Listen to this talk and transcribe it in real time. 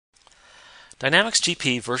Dynamics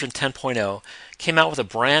GP version 10.0 came out with a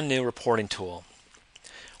brand new reporting tool.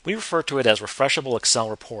 We refer to it as Refreshable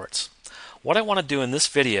Excel Reports. What I want to do in this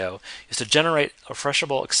video is to generate a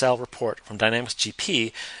Refreshable Excel report from Dynamics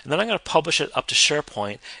GP, and then I'm going to publish it up to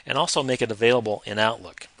SharePoint and also make it available in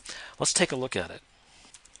Outlook. Let's take a look at it.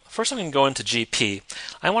 First, I'm going to go into GP.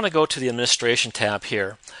 I want to go to the Administration tab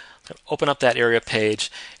here, open up that area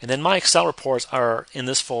page, and then my Excel reports are in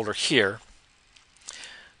this folder here.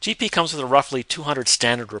 GP comes with roughly 200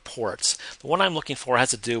 standard reports. The one I'm looking for has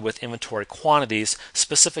to do with inventory quantities,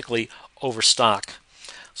 specifically overstock.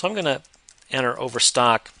 So I'm going to enter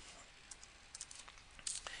overstock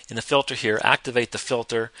in the filter here, activate the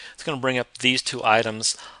filter. It's going to bring up these two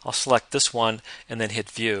items. I'll select this one and then hit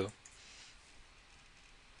View.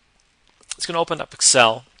 It's going to open up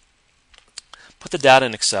Excel, put the data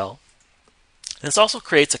in Excel. And this also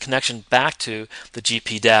creates a connection back to the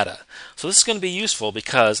GP data. So this is going to be useful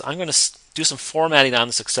because I'm going to do some formatting on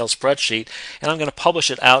this Excel spreadsheet, and I'm going to publish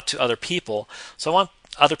it out to other people. So I want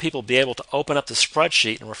other people to be able to open up the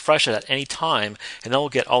spreadsheet and refresh it at any time, and they'll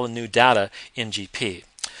get all the new data in GP.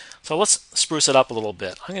 So let's spruce it up a little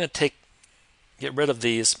bit. I'm going to get rid of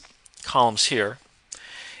these columns here,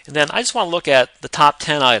 and then I just want to look at the top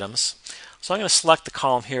 10 items. So I'm going to select the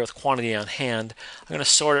column here with quantity on hand. I'm going to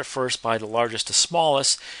sort it first by the largest to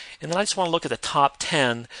smallest, and then I just want to look at the top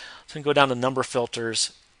 10. So I'm going to go down to number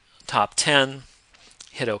filters, top 10,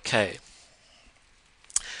 hit OK.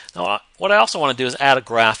 Now what I also want to do is add a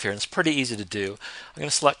graph here, and it's pretty easy to do. I'm going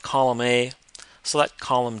to select column A, select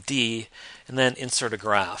column D, and then insert a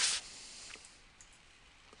graph.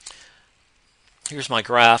 Here's my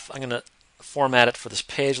graph. I'm going to format it for this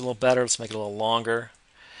page a little better. Let's make it a little longer.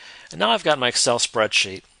 And now I've got my Excel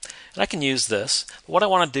spreadsheet, and I can use this. But what I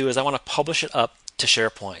want to do is I want to publish it up to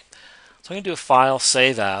SharePoint. So I'm going to do a File,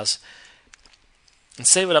 Save As, and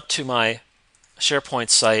save it up to my SharePoint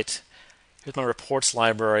site. Here's my reports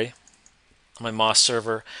library on my MOS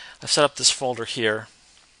server. I've set up this folder here.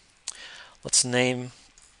 Let's name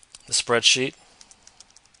the spreadsheet.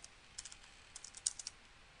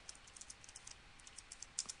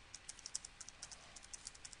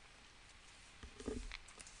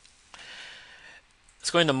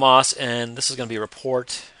 It's going to MOS, and this is going to be a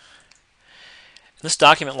report. And this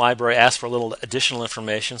document library asks for a little additional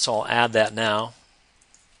information, so I'll add that now.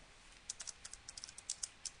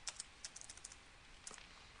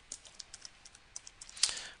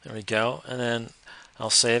 There we go, and then I'll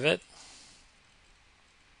save it.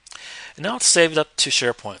 And now it's saved up to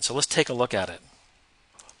SharePoint, so let's take a look at it.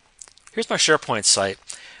 Here's my SharePoint site.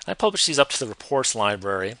 I published these up to the reports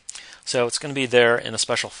library, so it's going to be there in a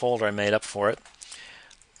special folder I made up for it.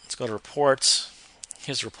 Let's go to reports.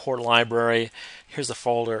 Here's the report library. Here's the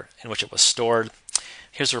folder in which it was stored.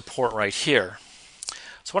 Here's the report right here.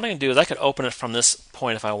 So what I'm going to do is I could open it from this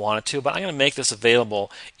point if I wanted to, but I'm going to make this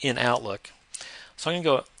available in Outlook. So I'm going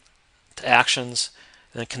to go to Actions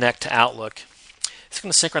and then Connect to Outlook. It's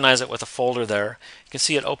going to synchronize it with a folder there. You can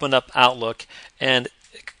see it opened up Outlook and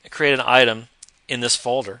it created an item in this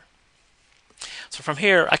folder. So from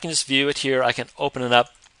here, I can just view it here. I can open it up,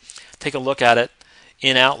 take a look at it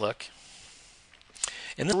in Outlook.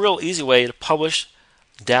 And this is a real easy way to publish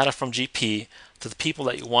data from GP to the people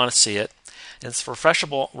that you want to see it. And it's a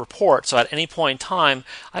refreshable report, so at any point in time,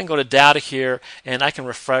 I can go to data here and I can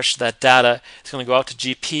refresh that data. It's going to go out to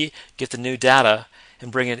GP, get the new data,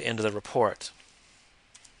 and bring it into the report.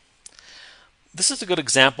 This is a good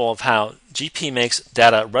example of how GP makes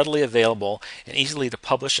data readily available and easy to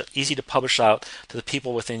publish out to the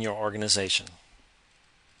people within your organization.